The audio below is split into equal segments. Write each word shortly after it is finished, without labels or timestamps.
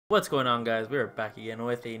What's going on, guys? We are back again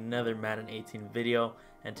with another Madden 18 video,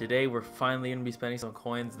 and today we're finally going to be spending some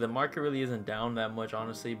coins. The market really isn't down that much,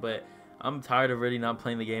 honestly, but I'm tired of really not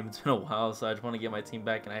playing the game. It's been a while, so I just want to get my team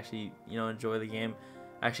back and actually, enjoy the game,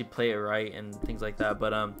 actually play it right and things like that.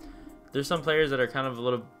 But there's some players that are kind of a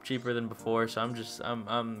little cheaper than before, so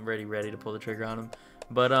I'm ready to pull the trigger on them.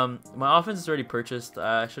 But my offense is already purchased.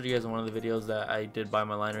 I showed you guys in one of the videos that I did buy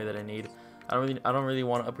my liner that I need. I don't really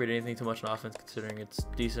want to upgrade anything too much on offense, considering it's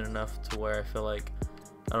decent enough to where I feel like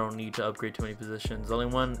I don't need to upgrade too many positions. The only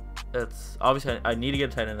one that's obviously I need to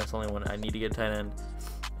get a tight end. That's the only one I need to get a tight end,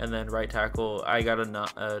 and then right tackle. I got a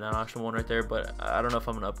non-auction one right there, but I don't know if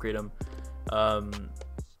I'm gonna upgrade him.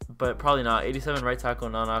 But probably not. 87 right tackle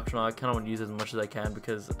non-auctional. I kind of want to use as much as I can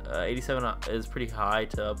because 87 is pretty high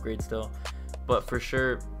to upgrade still. But for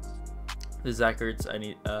sure, the Zach Ertz I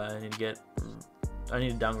need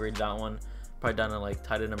to downgrade that one. Probably down to like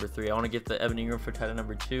tight end number 3. I want to get the Evan Ingram for tight end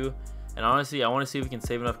number 2. And honestly, I want to see if we can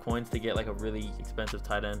save enough coins to get like a really expensive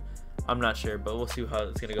tight end. I'm not sure, but we'll see how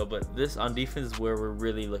it's going to go. But this on defense is where we're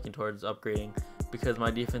really looking towards upgrading, because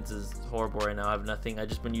my defense is horrible right now. I have nothing. I've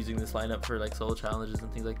just been using this lineup for like solo challenges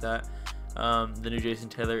and things like that. The new Jason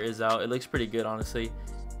Taylor is out. It looks pretty good, honestly.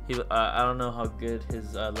 I don't know how good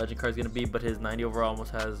his legend card is going to be, but his 90 overall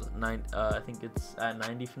almost has I think it's at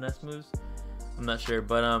 90 finesse moves. I'm not sure,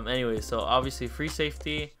 but anyway, so obviously free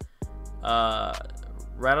safety, right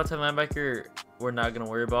outside linebacker we're not gonna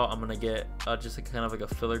worry about. I'm gonna get just kind of like a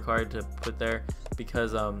filler card to put there,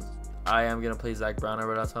 because I am gonna play Zach Brown at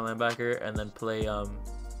right outside linebacker, and then play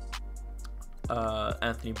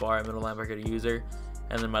Anthony Barr at middle linebacker to user,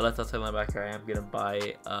 and then my left outside linebacker I am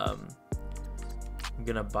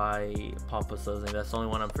gonna buy Papa Sozing. That's the only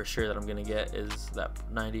one I'm for sure that I'm gonna get, is that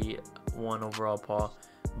 91 overall Paul.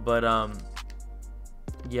 But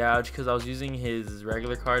yeah, because I was using his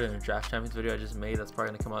regular card in a draft champions video I just made. That's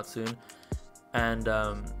probably gonna come out soon, and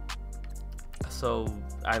so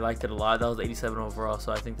I liked it a lot. That was 87 overall,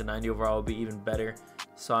 so I think the 90 overall will be even better.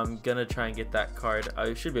 So I'm gonna try and get that card.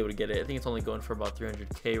 I should be able to get it. I think it's only going for about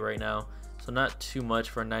 300k right now, so not too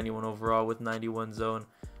much for a 91 overall with 91 zone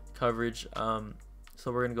coverage.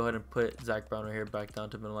 So we're gonna go ahead and put Zach Brown right here back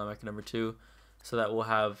down to middle linebacker number 2, so that we'll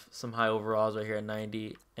have some high overalls right here at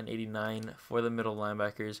 90 and 89 for the middle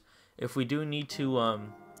linebackers. If we do need to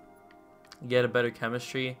get a better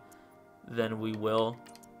chemistry, then we will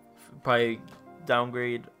probably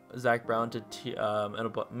downgrade Zach Brown to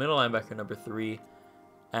middle linebacker number 3,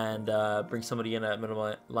 and bring somebody in at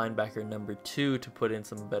middle linebacker number 2 to put in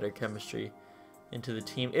some better chemistry into the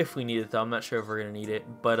team if we need it, though. I'm not sure if we're gonna need it,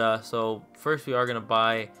 but so first we are gonna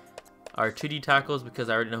buy our 2D tackles, because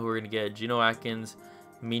I already know who we're going to get. Geno Atkins,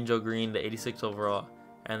 Mean Joe Green, the 86 overall,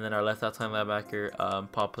 and then our left outside linebacker,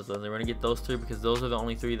 Papa Sozing. We're going to get those 3 because those are the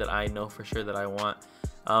only 3 that I know for sure that I want.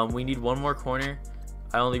 We need one more corner.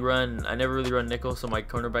 I never really run nickel, so my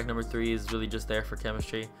cornerback number 3 is really just there for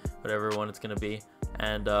chemistry, whatever one it's going to be.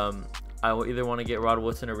 And I will either want to get Rod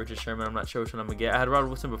Woodson or Richard Sherman. I'm not sure which one I'm going to get. I had Rod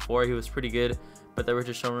Woodson before. He was pretty good, but that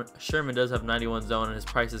Richard Sherman does have 91 zone, and his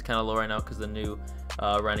price is kind of low right now because the new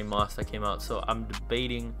Randy Moss that came out. So I'm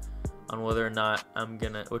debating on whether or not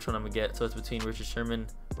which one I'm going to get. So it's between Richard Sherman,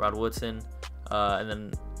 Rod Woodson, and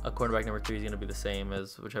then a cornerback number 3 is going to be the same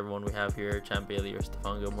as whichever one we have here, Champ Bailey or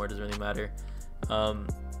Stephon Gilmore. Doesn't really matter.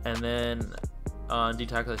 And then on D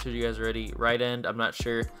tackle, I showed you guys already. Right end, I'm not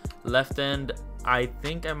sure. Left end, I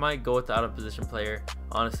think I might go with the out of position player,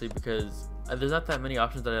 honestly, because there's not that many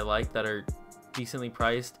options that I like that are decently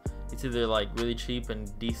priced. It's either like really cheap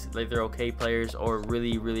and decent, like they're okay players, or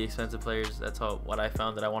really expensive players. That's what I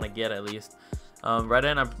found that I want to get at least. Right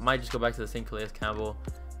end, I might just go back to the same Calais Campbell,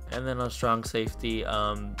 and then on strong safety,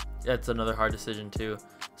 that's another hard decision too.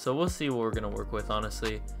 So we'll see what we're gonna work with,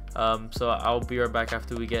 honestly. So I'll be right back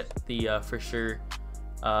after we get the for sure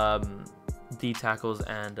D tackles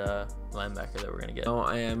and linebacker that we're gonna get. Oh,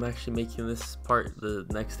 I am actually making this part the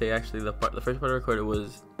next day. Actually, the first part I recorded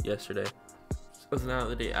was yesterday. It was now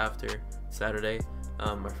the day after, Saturday.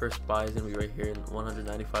 My first buy is gonna be right here,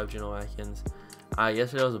 195 Geno Atkins.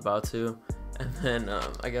 Yesterday I was about to, and then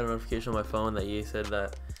I got a notification on my phone that EA said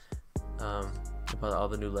that about all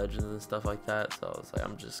the new legends and stuff like that. So I was like,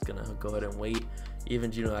 I'm just gonna go ahead and wait.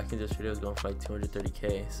 Even Geno Atkins yesterday was going for like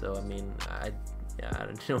 230k. So I mean, I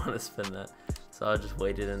didn't want to spend that, so I just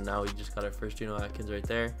waited, and now we just got our first Geno Atkins right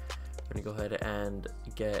there. We're gonna go ahead and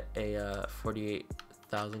get a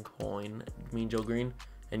 48,000 coin Mean Joe Green,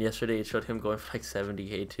 and yesterday it showed him going for like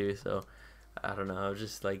 70k too. So I don't know,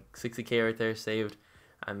 just like 60k right there saved.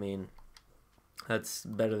 I mean, that's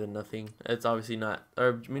better than nothing. It's obviously not,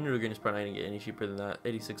 or Mean Joe Green is probably not gonna get any cheaper than that.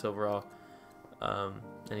 86 overall,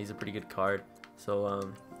 and he's a pretty good card. So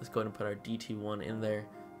let's go ahead and put our DT1 in there,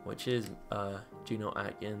 which is Geno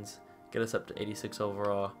Atkins. Get us up to 86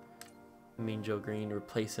 overall. Mean Joe Green,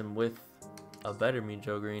 replace him with a better Mean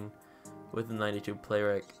Joe Green with a 92 play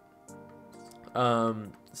rec.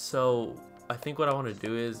 So I think what I want to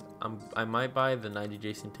do is I might buy the 90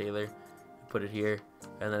 Jason Taylor, put it here,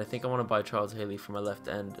 and then I think I want to buy Charles Haley for my left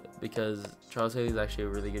end, because Charles Haley is actually a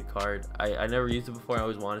really good card. I never used it before. I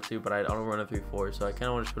always wanted to, but I don't run a 3-4, so I kind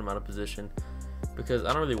of want to put him out of position, because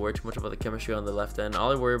I don't really worry too much about the chemistry on the left end.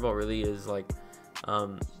 All I worry about really is like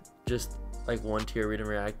just like 1 tier read and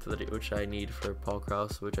react, which I need for Paul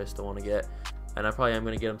Krause, which I still want to get, and I probably am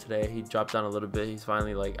going to get him today. He dropped down a little bit. He's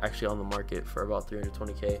finally like actually on the market for about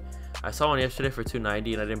 320k. I saw one yesterday for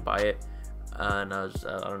 290 and I didn't buy it, and I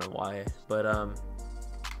don't know why, but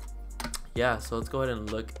yeah, so let's go ahead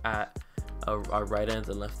and look at our right ends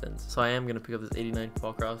and left ends. So I am going to pick up this 89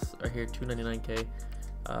 Paul Krause right here, 299k.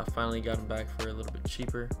 Finally got him back for a little bit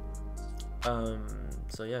cheaper.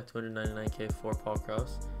 So yeah, 299k for Paul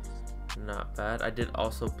Krause, not bad. I did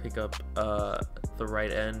also pick up the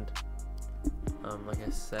right end, like I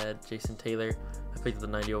said, Jason Taylor. I picked up the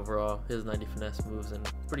 90 overall, his 90 finesse moves, and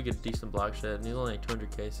pretty good decent block shed, and he's only like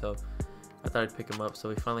 200k, so I thought I'd pick him up. So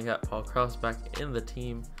we finally got Paul Krause back in the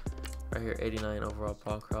team right here, 89 overall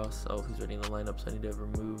Paul Krause. Oh, he's already in the lineup, so I need to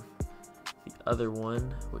remove the other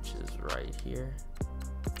one, which is right here.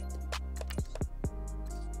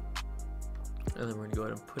 And then we're gonna go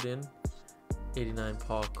ahead and put in 89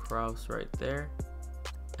 Paul Krause right there,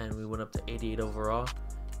 and we went up to 88 overall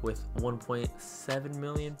with 1.7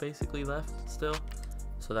 million basically left still,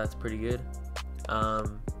 so that's pretty good.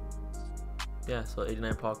 Yeah, so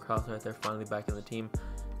 89 Paul Krause right there, finally back in the team.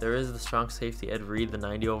 There is the strong safety Ed Reed, the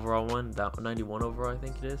 90 overall one, that 91 overall I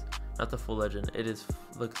think it is, not the full legend. It is,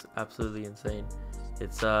 looks absolutely insane.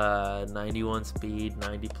 It's 91 speed,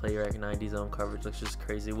 90 play rec, 90 zone coverage. Looks just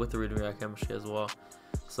crazy with the read and react chemistry as well.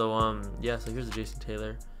 So yeah, so here's the Jason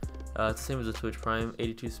Taylor. It's the same as the Twitch Prime,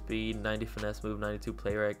 82 speed, 90 finesse move, 92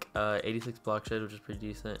 play rec, 86 block shed, which is pretty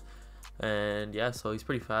decent. And yeah, so he's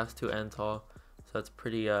pretty fast too and tall, so that's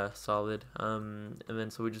pretty solid. And then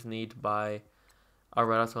so we just need to buy our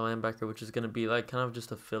right outside linebacker, which is going to be like kind of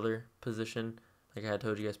just a filler position, like I had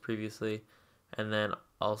told you guys previously. And then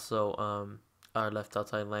also our left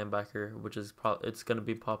outside linebacker, which is it's going to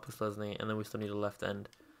be Paul Leslie, and then we still need a left end.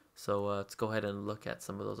 So let's go ahead and look at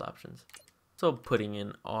some of those options. So putting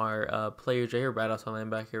in our players right here, right outside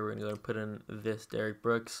linebacker, we're going to go and put in this Derek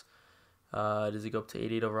Brooks. Does he go up to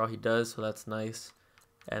 88 overall? He does, so that's nice.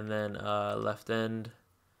 And then left end,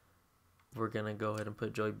 we're going to go ahead and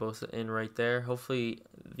put Joey Bosa in right there. Hopefully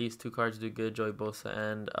these two cards do good, Joey Bosa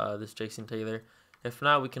and this Jason Taylor. If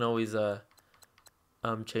not, we can always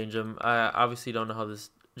change them. I obviously don't know how this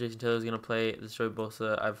Jason Taylor is going to play. This Joey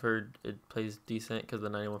Bosa, I've heard it plays decent because of the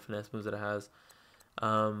 91 finesse moves that it has.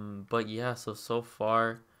 But yeah, so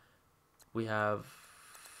far we have,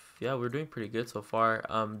 yeah, we're doing pretty good so far.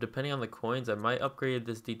 Depending on the coins, I might upgrade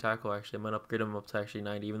this D tackle. Actually, I might upgrade him up to actually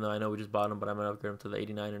 90, even though I know we just bought him, but I might upgrade him to the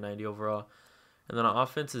 89 or 90 overall. And then on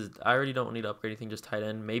offense is, I already don't need to upgrade anything, just tight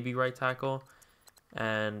end, maybe right tackle.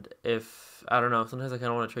 And if, I don't know, sometimes I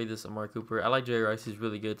kind of want to trade this Amari Cooper. I like Jerry Rice, he's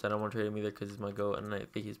really good, so I don't want to trade him either because he's my GOAT, and I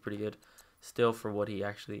think he's pretty good still for what he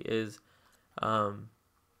actually is.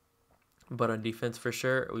 But on defense, for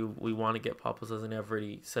sure, we want to get Paul Leslie. I've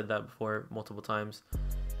already said that before multiple times.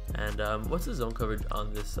 And what's the zone coverage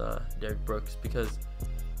on this Derek Brooks? Because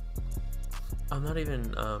I'm not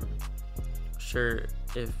even sure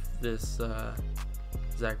if this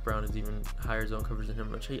Zach Brown is even higher zone coverage than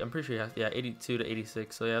him. I'm pretty sure he has, yeah, 82 to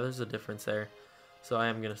 86. So yeah, there's a difference there. So I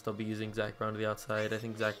am going to still be using Zach Brown to the outside. I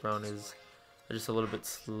think Zach Brown is just a little bit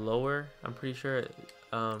slower, I'm pretty sure.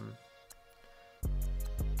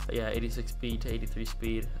 Yeah, 86 speed to 83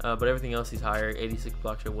 speed, but everything else he's higher. 86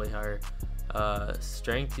 block shed, way higher.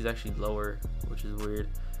 Strength, he's actually lower, which is weird.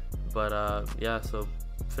 But yeah, so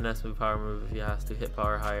finesse move, power move if he has to, hit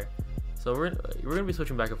power higher. So we're gonna be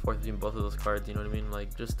switching back and forth between both of those cards, you know what I mean,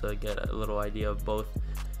 like just to get a little idea of both.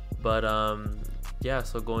 But yeah,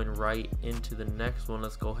 so going right into the next one,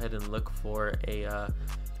 let's go ahead and look for a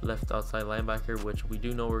left outside linebacker, which we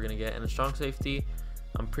do know we're gonna get. And a strong safety,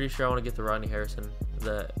 I'm pretty sure I want to get the Rodney Harrison,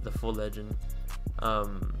 the full legend, or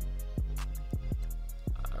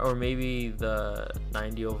maybe the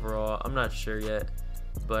 90 overall. I'm not sure yet,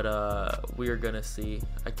 but we are gonna see,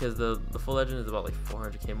 because the full legend is about like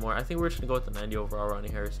 400k more. I think we're just gonna go with the 90 overall Rodney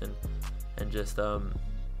Harrison, and just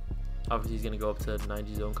obviously he's gonna go up to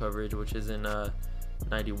 90 zone coverage, which is in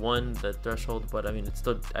 91, the threshold, but I mean,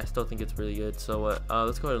 I still think it's really good. So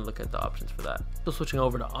let's go ahead and look at the options for that. So switching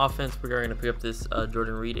over to offense, we're going to pick up this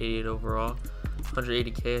Jordan Reed 88 overall.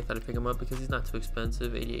 180k. I thought I'd pick him up because he's not too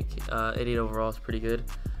expensive. 88 overall is pretty good.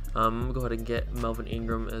 I'm gonna go ahead and get Evan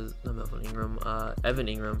Ingram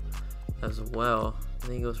as well. I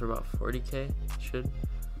think he goes for about 40k.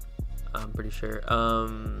 I'm pretty sure.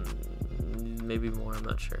 Maybe more. I'm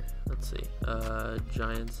not sure. Let's see.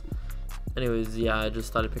 Giants. Anyways, yeah, I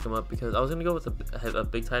just thought I'd pick him up because I was gonna go with a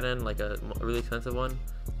big tight end, like a really expensive one,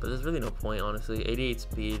 but there's really no point, honestly. 88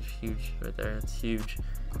 speed, huge right there. It's huge.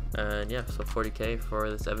 And yeah, so 40k for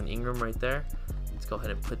this Evan Ingram right there. Let's go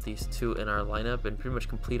ahead and put these two in our lineup and pretty much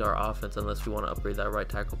complete our offense, unless we want to upgrade that right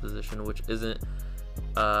tackle position, which I'm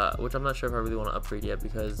not sure if I really want to upgrade yet,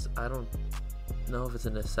 because I don't know if it's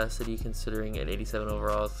a necessity considering at 87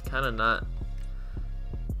 overall. It's kind of not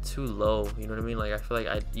too low, you know what I mean? Like, I feel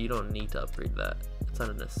like you don't need to upgrade that. It's not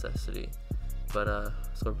a necessity. But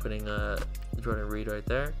so we're putting Jordan Reed right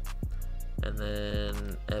there, and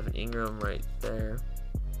then Evan Ingram right there,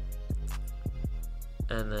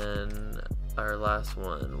 and then our last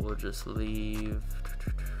one we'll just leave.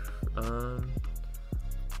 I'm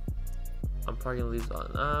probably gonna leave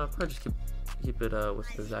on. Probably just keep it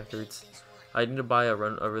with the Zach Ertz. I need to buy a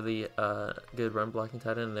really good run blocking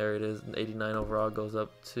tight end. There it is. 89 overall goes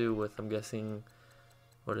up to, with, I'm guessing,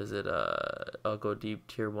 what is it? I'll go deep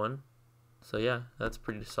tier 1. So yeah, that's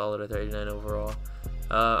pretty solid right there. 89 overall.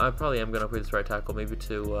 I probably am gonna upgrade this right tackle, maybe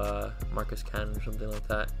to Marcus Cannon or something like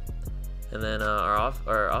that. And then our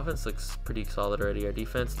offense looks pretty solid already. Our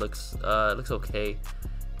defense looks okay,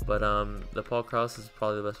 but the Paul Krause is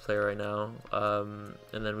probably the best player right now.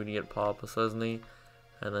 And then we need to get Paul Posluszny.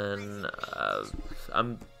 And then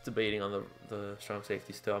I'm debating on the strong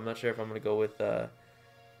safety still. I'm not sure if I'm going to go with the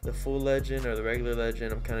full legend or the regular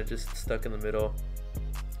legend. I'm kind of just stuck in the middle.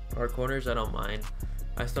 Our corners, I don't mind.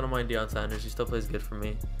 I still don't mind Deion Sanders. He still plays good for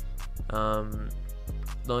me. The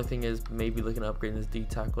only thing is maybe looking at upgrading this D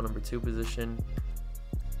tackle number 2 position.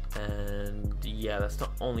 And yeah, that's the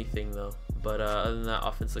only thing though. But other than that,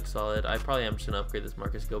 offense looks solid. I probably am just going to upgrade this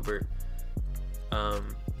Marcus Gilbert.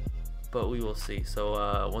 But we will see.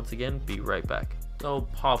 So once again, be right back. So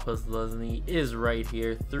Paul Posluszny is right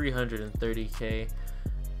here, 330k,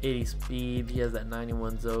 80 speed. He has that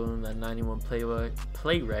 91 zone, that 91 play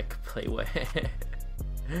rec,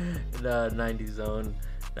 the 90 zone,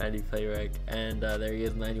 90 play rec, and there he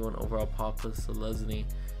is, 91 overall. Paul Posluszny.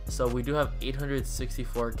 So we do have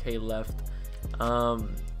 864k left.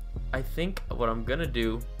 I think what I'm gonna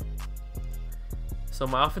do. So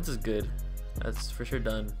my offense is good. That's for sure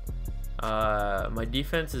done. My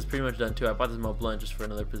defense is pretty much done too. I bought this Mo Blunt just for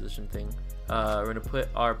another position thing. We're gonna put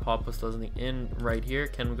our Paul Posluszny in right here.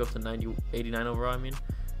 Can we go up to 89 overall? I mean,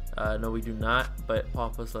 no, we do not. But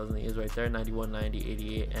Paul Posluszny is right there. 91, 90,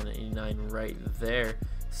 88, and 89 right there.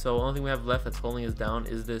 So the only thing we have left that's holding us down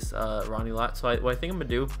is this Ronnie Lott. So what I think I'm gonna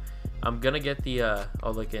do, I'm gonna get the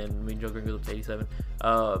oh look, and Mean Joe Green goes up to 87.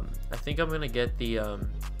 I think I'm gonna get the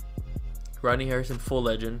Rodney Harrison full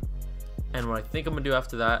legend. And what I think I'm gonna do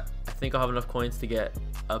after that, I think I'll have enough coins to get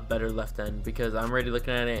a better left end, because I'm already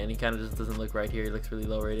looking at it and he kind of just doesn't look right here. He looks really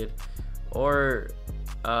low rated. Or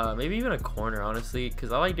maybe even a corner, honestly,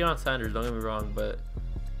 because I like Deion Sanders, don't get me wrong, but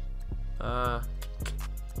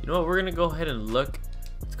you know what, we're gonna go ahead and look.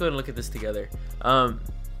 Let's go ahead and look at this together.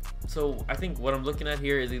 So I think what I'm looking at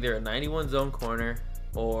here is either a 91 zone corner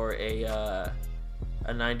or a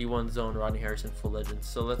 91 zone Rodney Harrison full legend.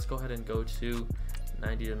 So let's go ahead and go to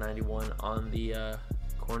 90 to 91 on the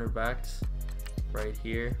cornerbacks right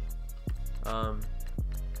here.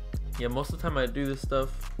 Yeah, most of the time I do this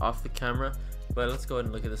stuff off the camera, but let's go ahead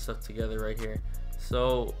and look at this stuff together right here.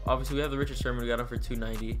 So obviously we have the Richard Sherman. We got him for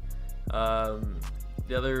 290.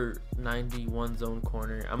 The other 91 zone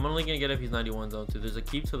corner, I'm only gonna get if he's 91 zone too. There's a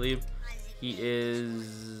Keep Talib. He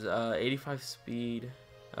is 85 speed,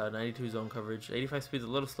 92 zone coverage. 85 speed is a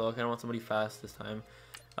little slow. I kind of want somebody fast this time.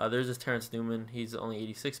 There's this Terrence Newman. He's only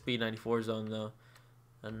 86 speed, 94 zone though,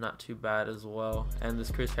 and not too bad as well. And this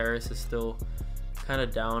Chris Harris is still kind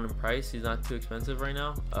of down in price. He's not too expensive right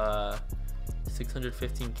now.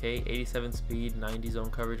 615k, 87 speed, 90 zone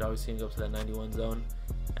coverage. Obviously, gonna go up to that 91 zone,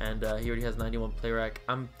 and he already has 91 play rack.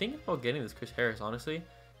 I'm thinking about getting this Chris Harris. Honestly,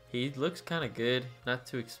 he looks kind of good. Not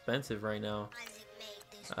too expensive right now.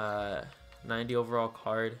 90 overall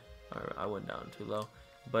card. I went down too low.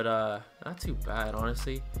 But not too bad,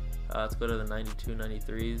 honestly. Let's go to the 92,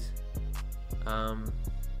 93s.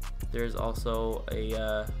 There's also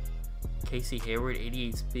a Casey Hayward,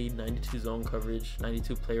 88 speed, 92 zone coverage,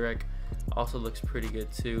 92 play rec. Also looks pretty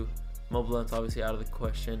good too. Mo Blunt's obviously out of the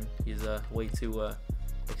question. He's way too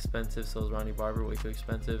expensive. So is Ronnie Barber, way too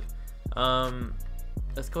expensive.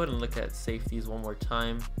 Let's go ahead and look at safeties one more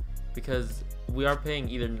time. because we are paying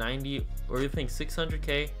either 90 or we're paying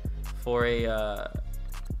 600k for a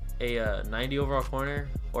 90 overall corner,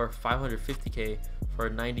 or 550k for a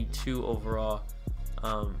 92 overall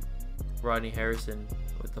Rodney Harrison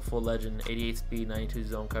with the full legend, 88 speed, 92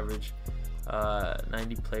 zone coverage,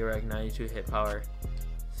 90 play rec, 92 hit power.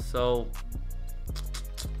 So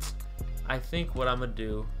I think what I'm gonna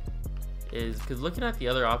do is, because looking at the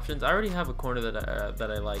other options, I already have a corner that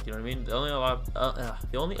I like. You know what I mean? The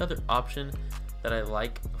only other option that I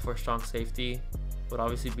like for strong safety would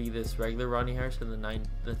obviously be this regular Rodney Harrison,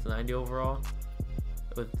 that's 90 overall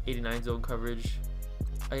with 89 zone coverage.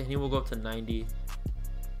 And he will go up to 90.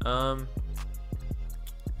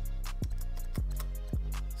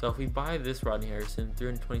 So if we buy this Rodney Harrison,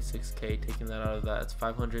 326k, taking that out of that, it's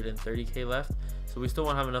 530k left. So we still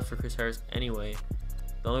won't have enough for Chris Harris anyway.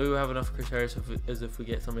 The only way we have enough for Chris Harris is if we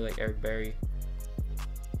get somebody like Eric Berry,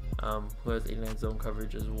 who has 89 zone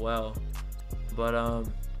coverage as well. But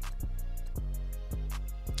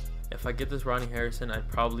if I get this Rodney Harrison, I'd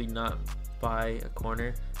probably not buy a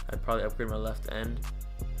corner. I'd probably upgrade my left end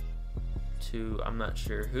to, I'm not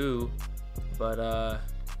sure who, but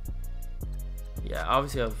yeah,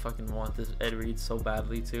 obviously I fucking want this Ed Reed so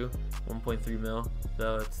badly too. 1.3 mil,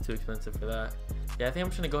 though it's too expensive for that. Yeah, I think I'm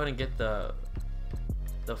just gonna go ahead and get the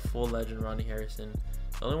full legend Rodney Harrison.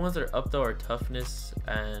 The only ones that are up though are toughness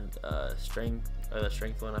and strength, or the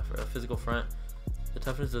strength one, physical front. The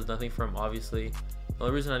toughness does nothing for him, obviously. The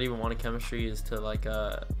only reason I'd even want a chemistry is to like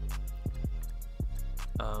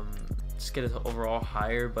just get his overall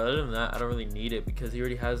higher, but other than that I don't really need it because he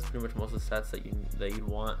already has pretty much most of the stats that you'd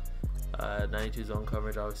want. 92 zone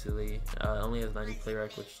coverage, obviously. Only has 90 play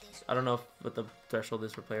rec, which I don't know what the threshold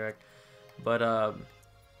is for play rec, but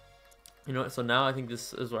you know what, so now I think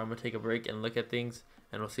this is where I'm gonna take a break and look at things,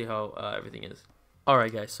 and we'll see how everything is.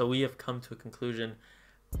 Alright guys, so we have come to a conclusion.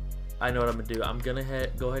 I know what I'm gonna do. I'm gonna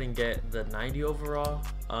go ahead and get the 90 overall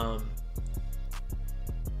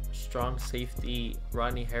strong safety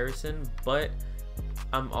Rodney Harrison, but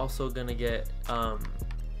I'm also gonna get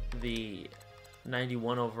the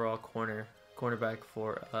 91 overall cornerback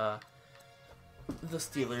for the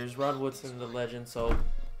Steelers, Rod Woodson, the legend. So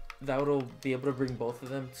that will be able to bring both of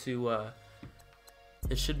them to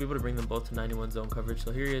it should be able to bring them both to 91 zone coverage.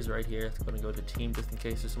 So here he is right here. It's going to go to team just in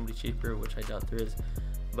case there's somebody cheaper, which I doubt there is.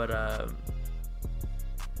 But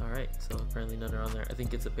alright, so apparently none are on there. I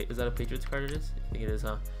think it's is that a Patriots card? It is? I think it is,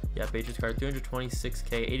 huh? Yeah, Patriots card,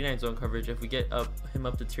 326k, 89 zone coverage. If we get him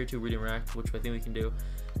up to tier 2 reading rack, which I think we can do,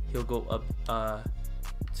 he'll go up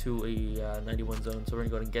to a 91 zone. So we're gonna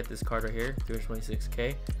go ahead and get this card right here,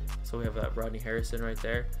 326k. So we have that Rodney Harrison right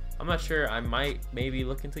there. I'm not sure, I might maybe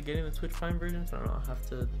look into getting the Twitch Prime version, so I don't know, I'll have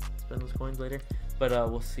to spend those coins later, but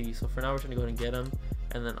we'll see. So for now we're gonna go ahead and get him.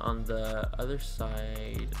 And then on the other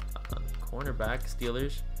side, cornerback,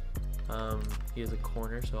 Steelers, he is a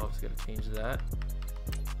corner, so obviously gotta change that.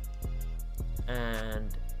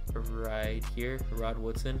 And right here, Rod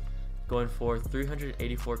Woodson, going for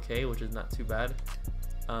 384k, which is not too bad.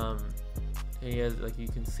 And he has, like you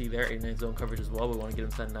can see there, 89 zone coverage as well. We want to get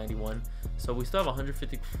him to that 91. So we still have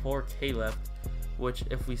 154k left, which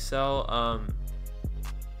if we sell,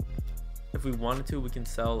 if we wanted to, we can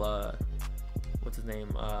sell, what's his name,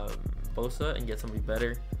 Bosa, and get somebody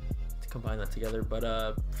better to combine that together.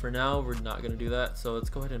 But for now, we're not going to do that. So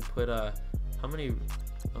let's go ahead and put, how many,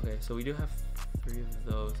 okay, so we do have 3 of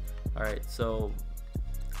those. All right, so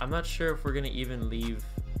I'm not sure if we're going to even leave,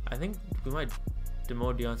 I think we might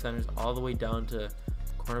demote Deion Sanders all the way down to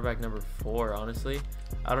cornerback number 4, honestly.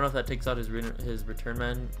 I don't know if that takes out his return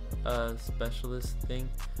man specialist thing,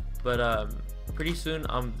 but pretty soon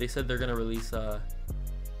they said they're gonna release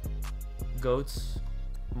goats,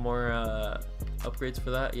 more upgrades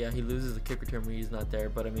for that. Yeah, he loses the kick return when he's not there,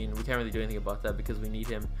 but I mean we can't really do anything about that because we need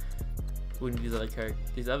him. We need these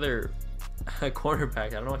other cornerbacks. I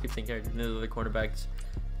don't know why I keep saying characters. These other cornerbacks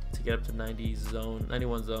to get up to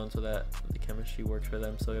 91 zone, so that the chemistry works for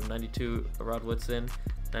them. So we have 92 Rod Woodson,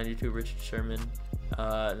 92 Richard Sherman,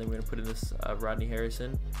 and then we're gonna put in this Rodney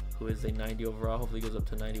Harrison, who is a 90 overall. Hopefully goes up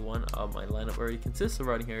to 91. My lineup already consists of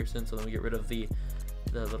Rodney Harrison, so then we get rid of the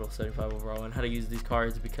little 75 overall. And how to use these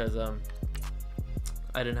cards, because I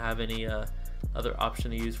didn't have any other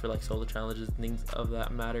option to use for like solo challenges, things of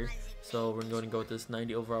that matter. So we're going to go with this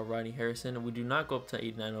 90 overall Rodney Harrison, and we do not go up to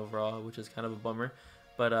 89 overall, which is kind of a bummer.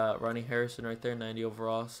 But Rodney Harrison right there, 90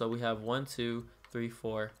 overall. So we have 1, 2, 3,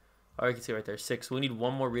 4. Oh, you can see right there, 6. So we need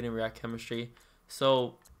one more read and react chemistry.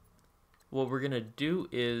 So what we're gonna do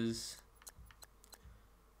is,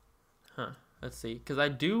 let's see, because I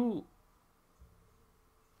do.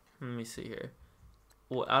 Let me see here.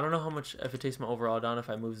 well, I don't know how much if it takes my overall down if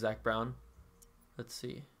I move Zach Brown. Let's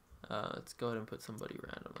see. Let's go ahead and put somebody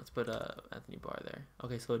random. Let's put Anthony Barr there.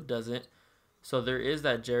 Okay, so it doesn't. So there is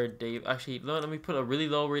that Jared Dave. Actually, let me put a really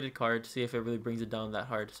low rated card to see if it really brings it down that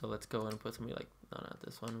hard. So let's go ahead and put somebody like, no, not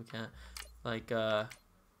this one. We can't. Like, all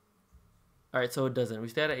right, so it doesn't. We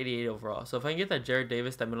stay at 88 overall. So if I can get that Jared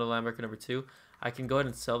Davis, that middle linebacker number 2, I can go ahead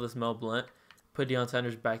and sell this Mel Blount, put Deion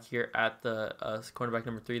Sanders back here at the cornerback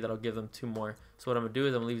number 3. That'll give them 2 more. So what I'm going to do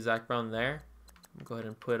is I'm going to leave Zach Brown there. I'm going to go ahead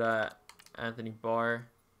and put Anthony Barr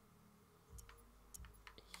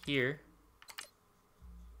here.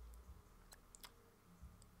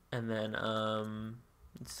 And then,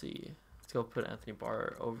 let's see. Let's go put Anthony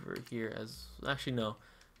Barr over here as... Actually, no.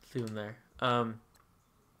 Let's leave him there. I'm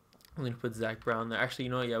going to put Zach Brown there. Actually,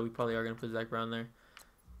 you know what? Yeah, we probably are going to put Zach Brown there.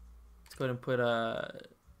 Let's go ahead and put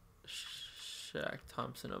Shaq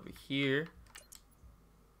Thompson over here.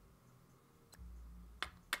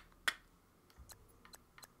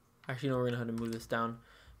 Actually, no, we're going to have to move this down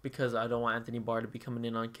because I don't want Anthony Barr to be coming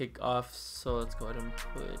in on kickoff. So let's go ahead and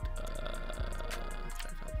put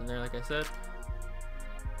Shaq Thompson there, like I said.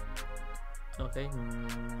 Okay,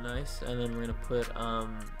 nice. And then we're going to put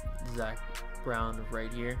Zach Brown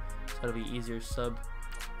right here. So that'll be easier sub.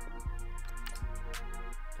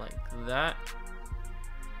 Like that.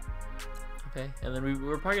 Okay, and then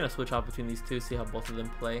we're probably going to switch off between these two, see how both of them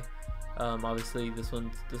play. Obviously this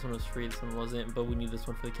one was free, this one wasn't, but we need this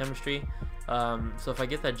one for the chemistry. So if I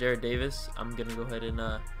get that Jared Davis, I'm gonna go ahead and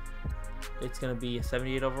it's gonna be a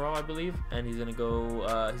 78 overall, I believe, and he's gonna go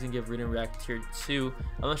he's gonna give read and react tier 2.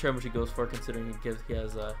 I'm not sure how much he goes for, considering he has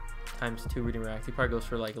 ×2 read and react. He probably goes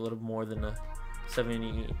for like a little more than a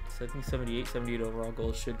 78. So I think 78 overall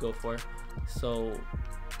goals should go for. So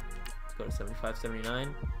let's go to 75,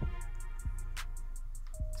 79.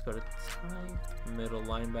 Let's go to type, middle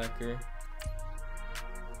linebacker.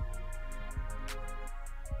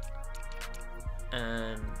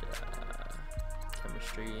 And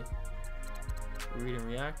chemistry, read and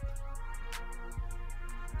react.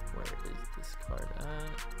 Where is this card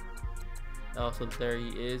at? Oh, so there he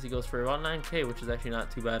is. He goes for about 9K, which is actually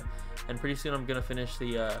not too bad. And pretty soon I'm gonna finish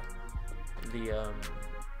the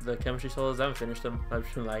chemistry solos. I haven't finished them. I've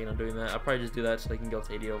just been lagging on doing that. I'll probably just do that so I can go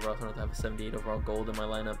to 80 overall, so I don't have to have a 78 overall gold in my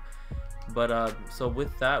lineup. But so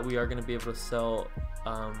with that, we are going to be able to sell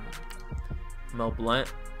Mel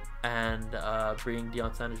Blount and bring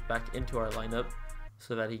Deion Sanders back into our lineup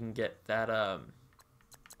so that he can get that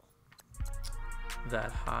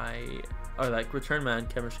that high or like return man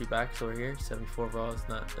chemistry back. So we're here 74 overall.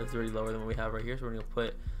 It's already lower than what we have right here. So we're gonna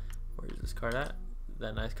put, where is this card at?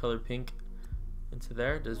 That nice color pink into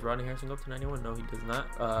there. Does Rodney Harrison go up to 91? No, he does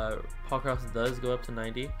not. Paul Krause does go up to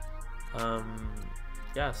 90.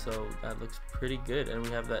 Yeah, so that looks pretty good. And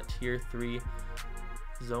we have that tier 3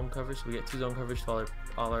 zone coverage. So we get 2 zone coverage to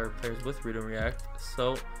all our players with read and react.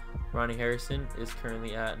 So Rodney Harrison is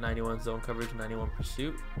currently at 91 zone coverage, 91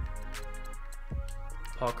 pursuit.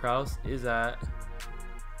 Paul Krause is at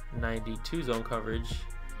 92 zone coverage,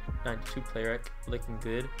 92 play rec, looking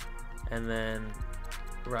good. And then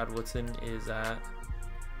Rod Woodson is at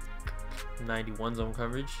 91 zone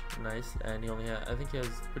coverage, nice. And he only has, I think he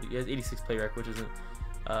has 86 play rec, which isn't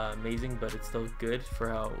amazing, but it's still good for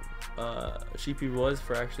how cheap he was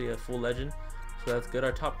for actually a full legend. So that's good.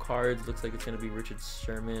 Our top cards looks like it's gonna be Richard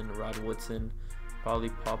Sherman, Rod Woodson, probably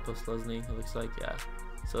Papa Leslie. It looks like, yeah.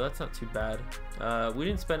 So that's not too bad. We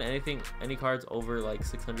didn't spend any cards over like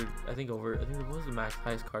 600. I think what was the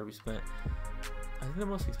highest card we spent? I think the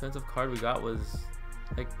most expensive card we got was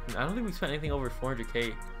like, I don't think we spent anything over 400K.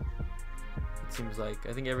 It seems like.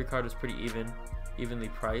 I think every card was pretty evenly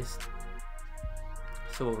priced.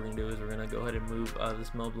 So what we're gonna do is we're gonna go ahead and move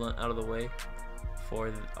this Mel Blount out of the way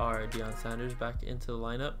for our Deion Sanders back into the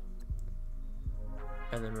lineup.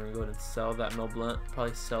 And then we're gonna go ahead and sell that Mel Blount.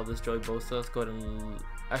 Probably sell this Joey Bosa. Let's go ahead and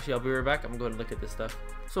actually, I'll be right back. I'm gonna go ahead and look at this stuff.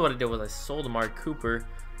 So what I did was I sold Amari Cooper.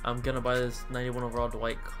 I'm gonna buy this 91 overall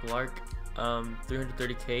Dwight Clark.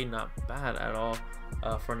 330K, not bad at all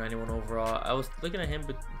for 91 overall. I was looking at him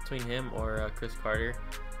between him or Chris Carter.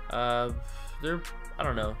 I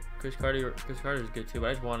don't know. Chris Carter is good too, but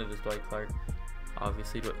I just wanted this Dwight Clark.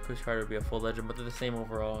 Obviously, Chris Carter would be a full legend, but they're the same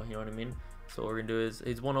overall. You know what I mean? So what we're gonna do is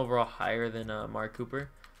he's 1 overall higher than Amari Cooper.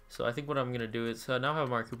 So I think what I'm gonna do is now I have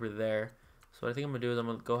Amari Cooper there. So what I think I'm gonna do is I'm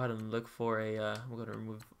gonna go ahead and look for a. I'm gonna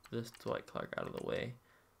remove this Dwight Clark out of the way.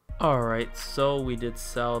 Alright, so we did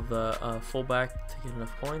sell the fullback to get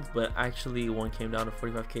enough coins, but actually one came down to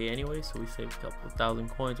 45K anyway, so we saved a couple of thousand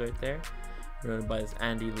coins right there. We're going to buy this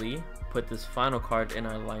Andy Lee, put this final card in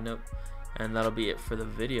our lineup, And that'll be it for the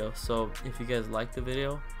video. So if you guys like the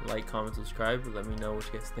video, like, comment, subscribe. Let me know what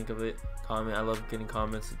you guys think of it. Comment. I love getting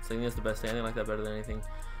comments. I think that's the best thing. I like that better than anything.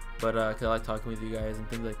 But cause I like talking with you guys and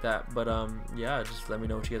things like that. But yeah, just let me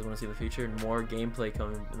know what you guys want to see in the future. More gameplay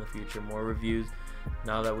coming in the future. More reviews.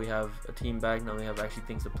 Now that we have a team back, now we have actually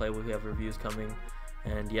things to play with. We have reviews coming.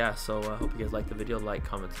 And yeah, so I hope you guys like the video. Like,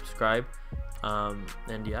 comment, subscribe.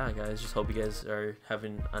 And yeah, guys, just hope you guys are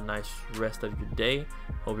having a nice rest of your day.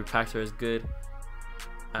 Hope your packs are as good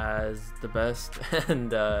as the best.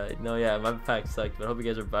 And no, yeah, my pack sucked, but hope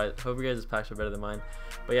you guys' packs are better than mine.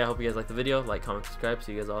 But yeah, I hope you guys like the video. Like, comment, subscribe.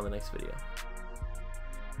 See you guys all in the next video.